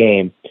in that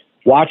game,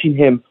 watching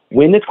him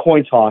win the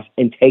coin toss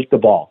and take the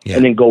ball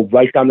and then go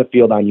right down the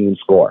field on you and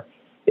score.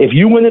 If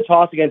you win the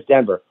toss against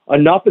Denver,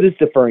 enough of this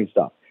deferring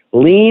stuff.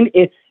 Lean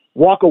in,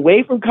 walk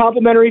away from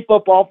complementary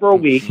football for a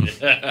week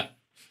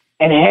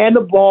and hand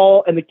the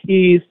ball and the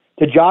keys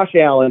to Josh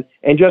Allen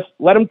and just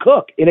let him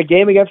cook in a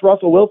game against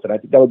Russell Wilson. I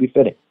think that would be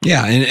fitting.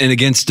 Yeah, and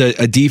against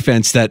a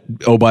defense that,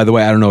 oh, by the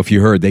way, I don't know if you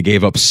heard, they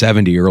gave up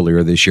 70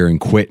 earlier this year and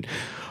quit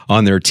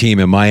on their team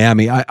in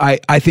Miami.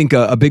 I think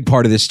a big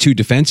part of this, too,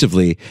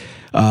 defensively,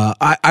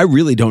 I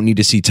really don't need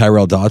to see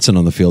Tyrell Dodson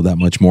on the field that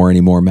much more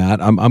anymore,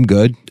 Matt. I'm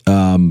good.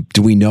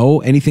 Do we know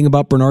anything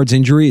about Bernard's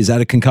injury? Is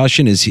that a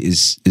concussion? Is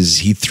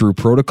he through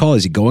protocol?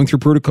 Is he going through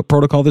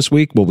protocol this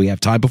week? Will we have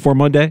time before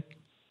Monday?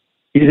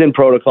 He's in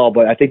protocol,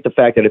 but I think the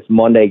fact that it's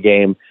Monday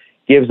game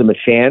gives him a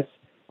chance.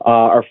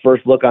 Our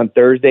first look on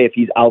Thursday, if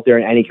he's out there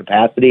in any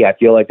capacity, I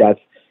feel like that's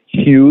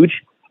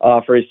huge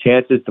for his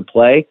chances to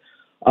play.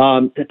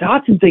 The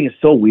Dodson thing is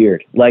so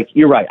weird. Like,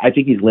 you're right. I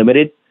think he's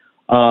limited.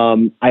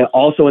 I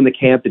also in the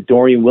camp that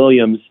Dorian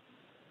Williams,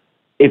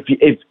 if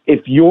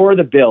you're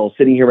the Bills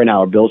sitting here right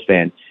now, a Bills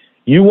fan,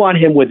 you want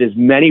him with as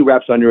many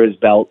reps under his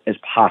belt as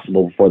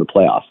possible before the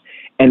playoffs.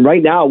 And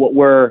right now, what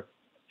we're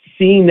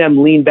seeing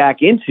them lean back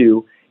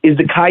into is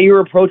the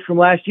Kyer approach from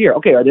last year.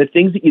 Okay, are there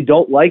things that you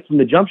don't like from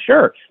the jump?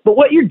 Sure. But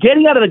what you're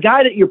getting out of the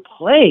guy that you're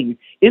playing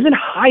isn't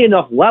high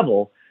enough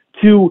level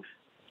to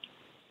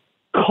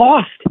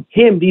cost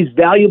him these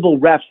valuable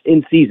reps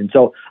in season.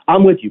 So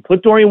I'm with you.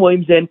 Put Dorian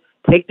Williams in,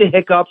 take the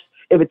hiccups.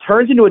 If it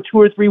turns into a 2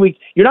 or 3 weeks,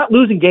 you're not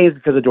losing games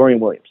because of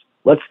Dorian Williams.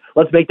 Let's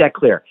make that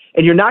clear.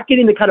 And you're not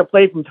getting the kind of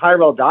play from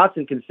Tyrell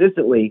Dodson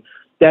consistently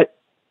that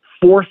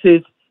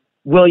forces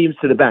Williams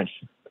to the bench.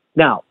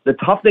 Now, the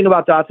tough thing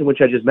about Dodson,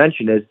 which I just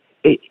mentioned, is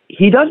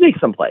he does make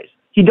some plays.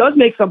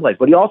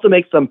 But he also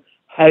makes some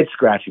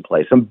head-scratchy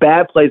plays, some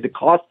bad plays that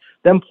cost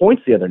them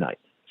points the other night.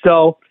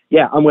 So,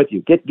 yeah, I'm with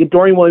you. Get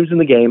Dorian Williams in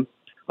the game.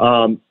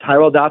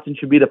 Tyrell Dodson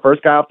should be the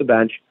first guy off the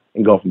bench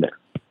and go from there.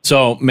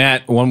 So,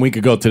 Matt, 1 week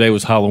ago today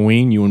was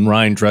Halloween. You and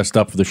Ryan dressed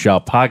up for the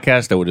Shout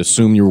podcast. I would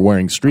assume you were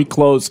wearing street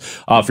clothes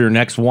for your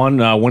next one.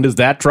 When does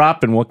that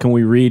drop, and what can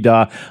we read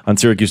on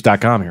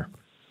Syracuse.com here?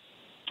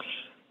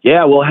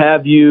 Yeah, we'll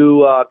have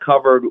you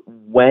covered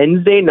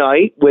Wednesday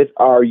night with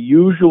our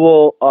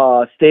usual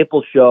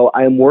staple show.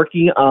 I am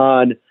working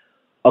on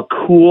a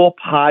cool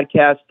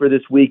podcast for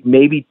this week,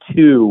 maybe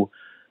 2,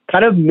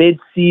 kind of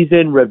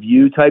mid-season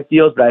review type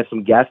deals, but I have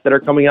some guests that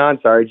are coming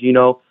on. Sorry,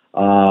 Gino.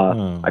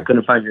 I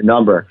couldn't find your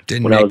number.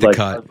 Didn't make the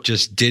cut.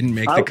 Just didn't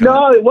make the cut.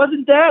 No, it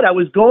wasn't that. I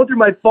was going through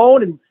my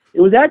phone and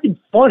it was acting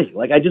funny.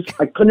 Like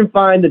I couldn't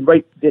find the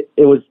right. It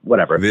was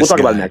whatever. We'll talk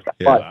about it next time.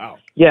 Yeah. But, Wow.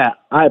 yeah,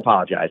 I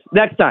apologize.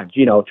 Next time,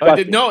 Gino.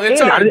 No, it's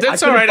all right.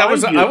 That's all right. I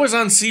was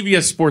on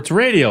CBS Sports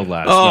Radio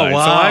last night.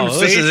 Wow. So I'm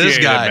Listen to this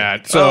satiated, guy.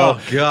 Matt. So,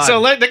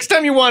 God. Next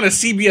time you want a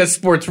CBS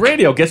Sports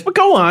Radio guest, but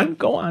go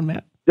on,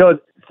 Matt.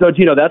 So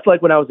Gino, that's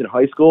like when I was in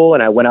high school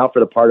and I went out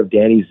for the part of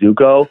Danny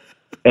Zuko,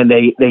 and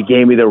they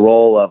gave me the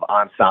role of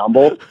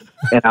ensemble,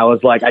 and I was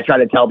like, I tried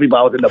to tell people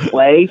I was in the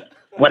play,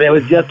 but it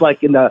was just like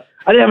I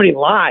didn't have any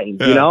lines,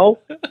 you know?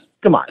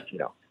 Come on,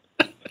 Gino.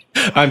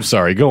 I'm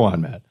sorry. Go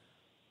on, Matt.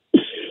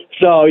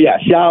 So, yeah,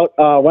 Shout,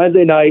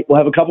 Wednesday night. We'll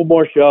have a couple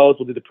more shows.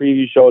 We'll do the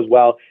preview show as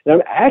well. And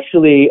I'm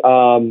actually,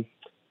 then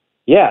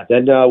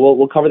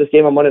we'll cover this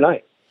game on Monday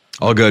night.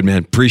 All good,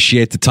 man.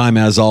 Appreciate the time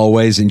as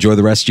always. Enjoy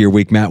the rest of your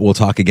week, Matt. We'll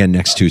talk again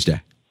next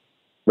Tuesday.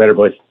 Later,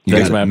 boys.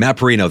 Thanks, Matt. Matt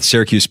Perino, the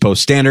Syracuse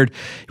Post-Standard.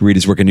 You read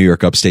his work at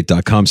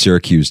NewYorkUpstate.com,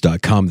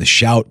 Syracuse.com, the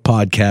Shout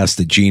podcast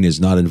that Gene is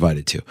not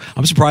invited to.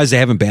 I'm surprised they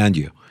haven't banned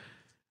you.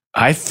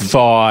 I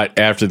thought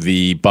after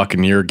the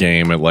Buccaneer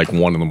game at like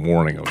 1 a.m.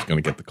 I was going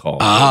to get the call.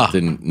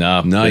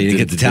 No, you didn't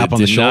get the tap on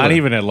the shoulder. Not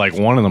even at like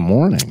 1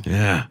 a.m.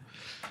 Yeah.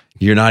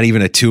 You're not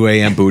even a 2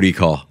 a.m. booty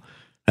call.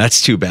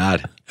 That's too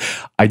bad.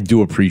 I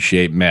do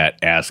appreciate Matt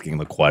asking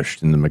the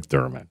question to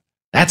McDermott.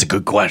 That's a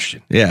good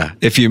question. Yeah.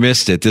 If you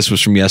missed it, this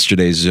was from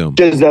yesterday's Zoom.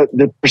 Does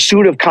the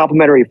pursuit of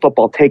complementary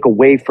football take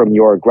away from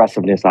your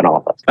aggressiveness on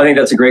offense? I think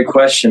that's a great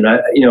question.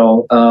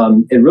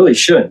 It really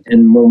should.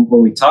 And when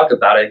we talk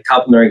about it,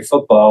 complementary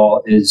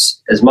football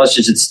is, as much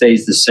as it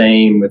stays the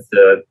same with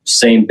the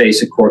same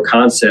basic core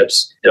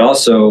concepts, it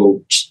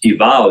also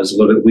evolves a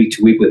little bit week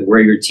to week with where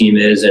your team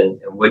is and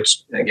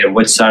which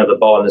side of the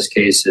ball in this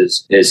case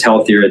is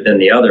healthier than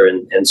the other.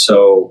 And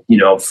so,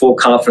 full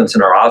confidence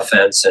in our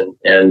offense and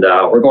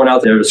we're going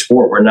out there to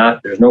score.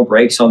 There's no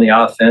breaks on the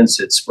offense.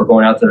 We're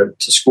going out there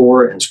to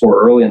score and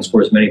score early and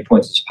score as many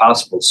points as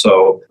possible.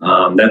 So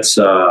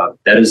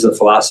that is the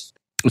philosophy.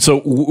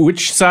 So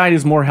which side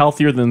is more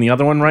healthier than the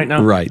other one right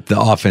now? Right. The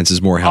offense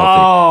is more healthy.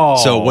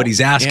 Oh, so what he's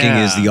asking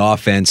is the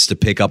offense to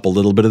pick up a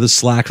little bit of the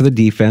slack for the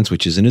defense,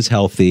 which isn't as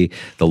healthy,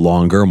 the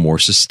longer, more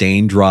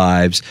sustained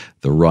drives,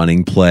 the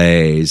running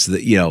plays,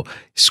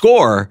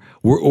 score.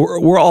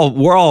 We're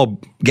all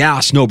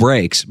gas, no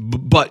breaks.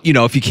 But,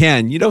 if you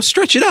can,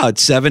 stretch it out.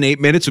 7-8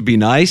 minutes would be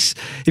nice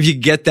if you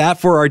get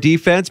that for our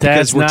defense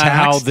because that's we're not taxed.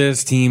 how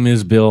this team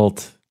is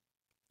built.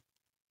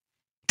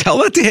 Tell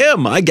that to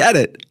him. I get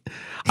it.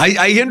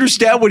 I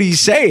understand what he's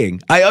saying.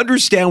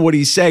 What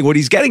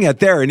he's getting at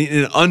there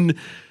in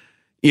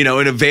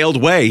a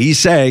veiled way. He's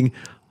saying,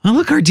 well,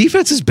 look, our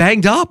defense is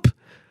banged up.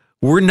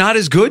 We're not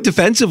as good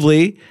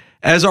defensively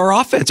as our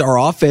offense. Our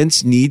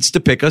offense needs to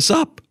pick us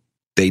up.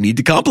 They need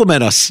to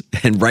compliment us.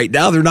 And right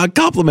now they're not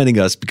complimenting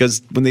us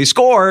because when they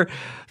score,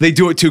 they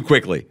do it too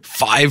quickly.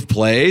 5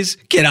 plays?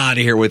 Get out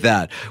of here with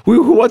that.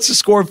 Who wants to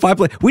score in 5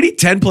 plays? We need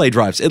 10 play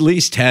drives, at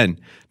least 10.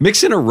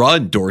 Mix in a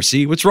run,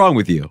 Dorsey. What's wrong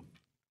with you?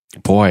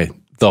 Boy,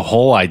 the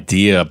whole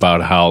idea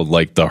about how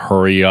the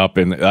hurry up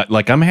and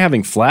I'm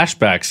having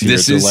flashbacks here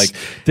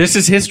this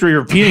is history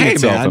repeating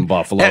itself in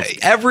Buffalo.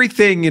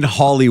 Everything in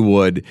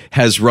Hollywood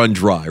has run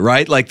dry,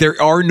 right?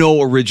 There are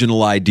no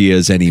original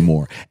ideas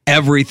anymore.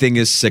 Everything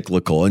is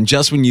cyclical. And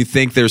just when you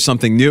think there's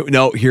something new,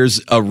 no, here's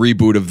a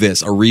reboot of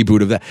this, a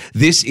reboot of that.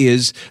 This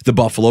is the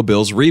Buffalo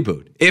Bills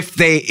reboot. If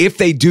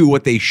they do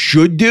what they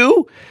should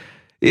do,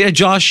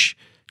 Josh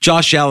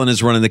Allen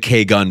is running the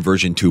K-Gun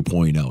version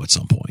 2.0 at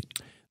some point.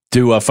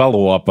 To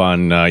follow up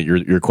on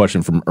your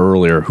question from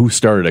earlier, who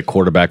started at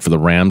quarterback for the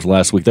Rams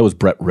last week? That was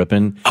Brett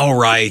Rippon. Oh,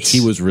 right. He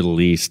was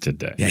released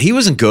today. Yeah, he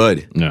wasn't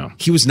good. No.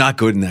 He was not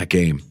good in that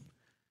game.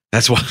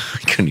 That's why I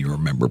couldn't even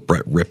remember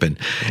Brett Rippon.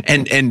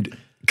 And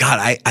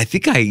God, I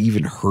think I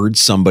even heard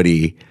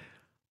somebody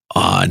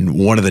on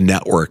one of the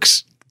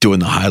networks doing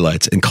the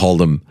highlights and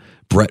called him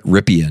Brett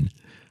Ripien.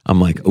 I'm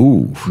like,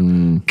 ooh,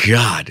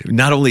 God!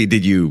 Not only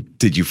did you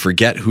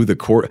forget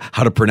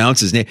how to pronounce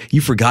his name, you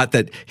forgot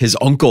that his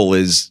uncle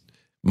is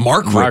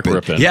Mark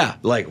Rippon. Yeah,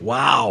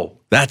 wow,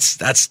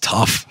 that's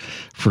tough.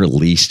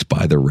 Released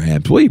by the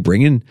Rams. Well, you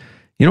bring in,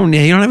 you don't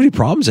have any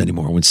problems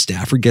anymore. When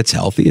Stafford gets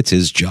healthy, it's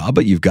his job.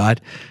 But you've got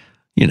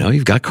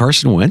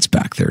Carson Wentz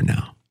back there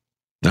now.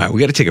 All right, we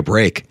got to take a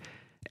break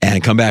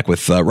and come back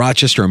with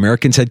Rochester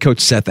Americans head coach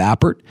Seth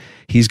Appert.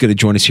 He's going to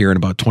join us here in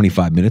about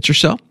 25 minutes or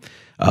so.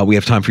 We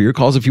have time for your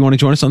calls if you want to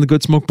join us on the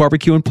Good Smoke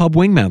Barbecue and Pub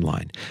Wingman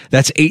line.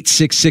 That's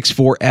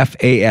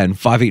 866-4FAN,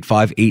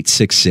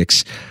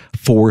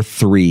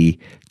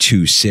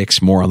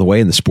 585-866-4326. More on the way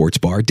in the Sports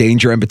Bar.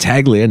 Danger and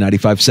Battaglia,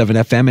 95.7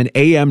 FM and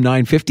AM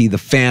 950, The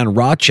Fan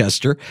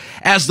Rochester.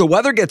 As the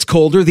weather gets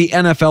colder, the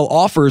NFL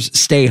offers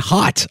stay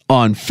hot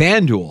on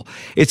FanDuel.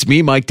 It's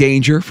me, Mike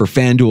Danger, for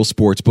FanDuel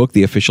Sportsbook,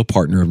 the official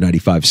partner of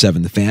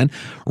 95.7 The Fan.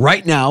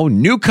 Right now,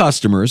 new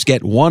customers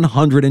get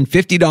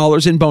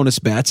 $150 in bonus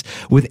bets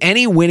with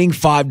any winning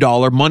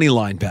 $5 money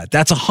line bet.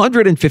 That's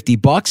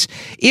 $150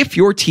 if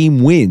your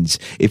team wins.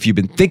 If you've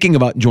been thinking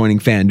about joining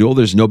FanDuel,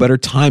 there's no better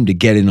time to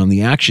get in on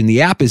the action.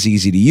 The app is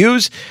easy to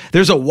use.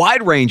 There's a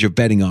wide range of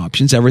betting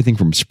options, everything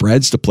from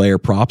spreads to player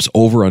props,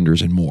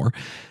 over-unders, and more.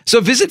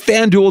 So visit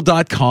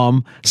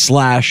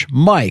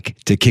FanDuel.com/Mike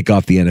to kick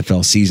off the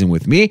NFL season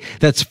with me.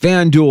 That's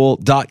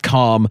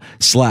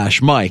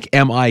FanDuel.com/Mike,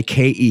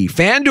 M-I-K-E.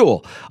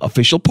 FanDuel,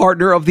 official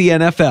partner of the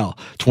NFL.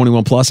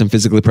 21 plus and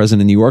physically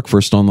present in New York.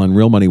 First online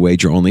real money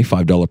wager only.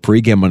 $5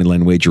 pregame money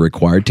line wager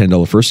required.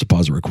 $10 first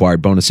deposit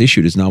required. Bonus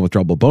issued is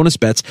non-withdrawable bonus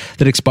bets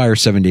that expire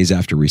 7 days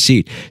after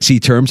receipt. See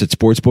terms at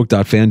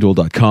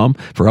sportsbook.fanduel.com.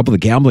 For help with a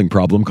gambling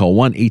problem, call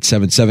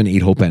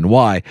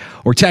 1-877-8-HOPE-NY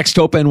or text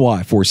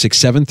HOPE-NY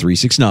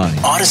 467-369.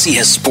 Odyssey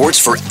has sports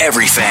for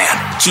every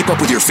fan. Keep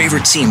up with your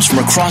favorite teams from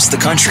across the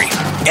country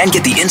and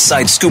get the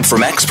inside scoop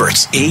from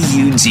experts.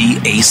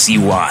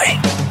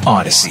 AUDACY.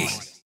 Odyssey.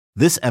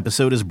 This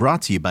episode is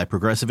brought to you by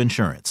Progressive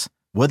Insurance.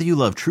 Whether you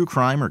love true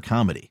crime or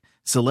comedy,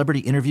 celebrity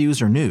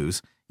interviews or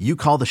news, you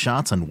call the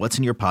shots on what's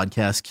in your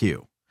podcast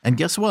queue. And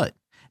guess what?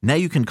 Now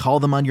you can call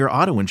them on your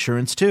auto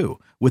insurance too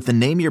with the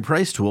Name Your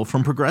Price tool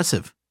from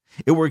Progressive.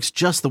 It works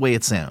just the way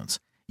it sounds.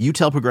 You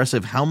tell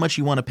Progressive how much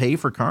you want to pay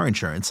for car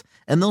insurance,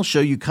 and they'll show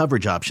you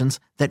coverage options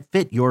that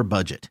fit your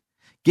budget.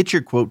 Get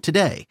your quote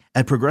today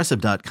at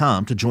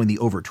Progressive.com to join the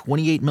over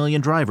 28 million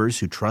drivers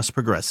who trust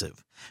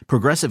Progressive.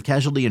 Progressive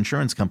Casualty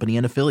Insurance Company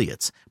and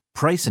Affiliates.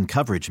 Price and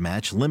coverage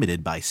match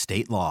limited by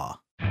state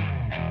law.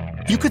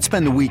 You could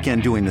spend the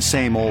weekend doing the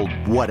same old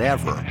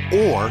whatever,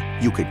 or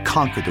you could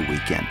conquer the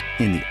weekend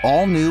in the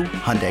all-new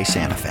Hyundai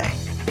Santa Fe.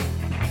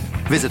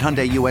 Visit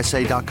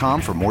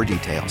HyundaiUSA.com for more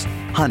details.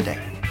 Hyundai,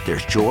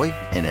 there's joy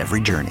in every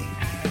journey.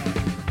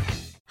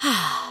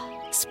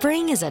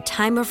 Spring is a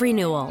time of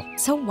renewal,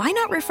 so why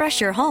not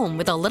refresh your home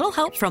with a little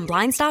help from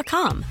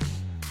Blinds.com?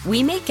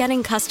 We make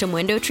getting custom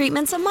window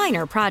treatments a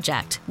minor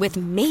project with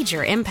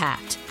major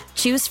impact.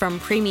 Choose from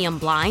premium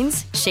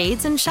blinds,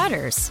 shades, and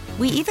shutters.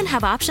 We even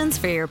have options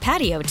for your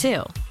patio,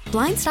 too.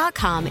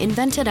 Blinds.com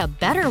invented a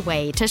better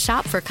way to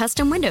shop for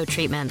custom window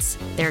treatments.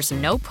 There's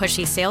no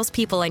pushy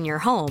salespeople in your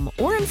home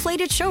or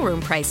inflated showroom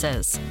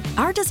prices.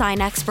 Our design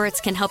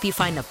experts can help you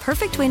find the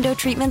perfect window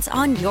treatments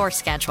on your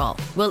schedule.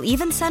 We'll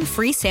even send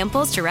free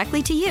samples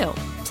directly to you.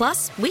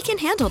 Plus, we can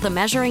handle the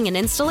measuring and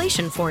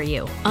installation for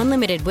you.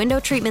 Unlimited window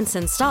treatments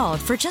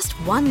installed for just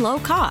one low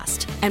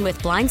cost. And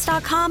with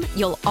Blinds.com,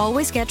 you'll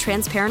always get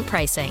transparent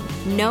pricing.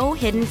 No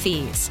hidden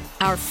fees.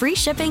 Our free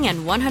shipping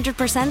and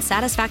 100%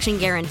 satisfaction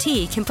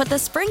guarantee can put the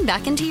spring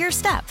back into your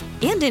step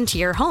and into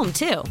your home,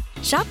 too.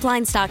 Shop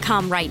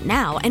Blinds.com right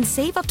now and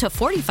save up to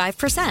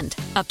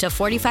 45%. Up to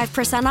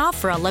 45% off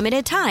for a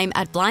limited time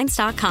at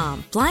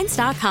Blinds.com.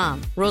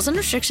 Blinds.com. Rules and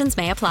restrictions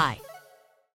may apply.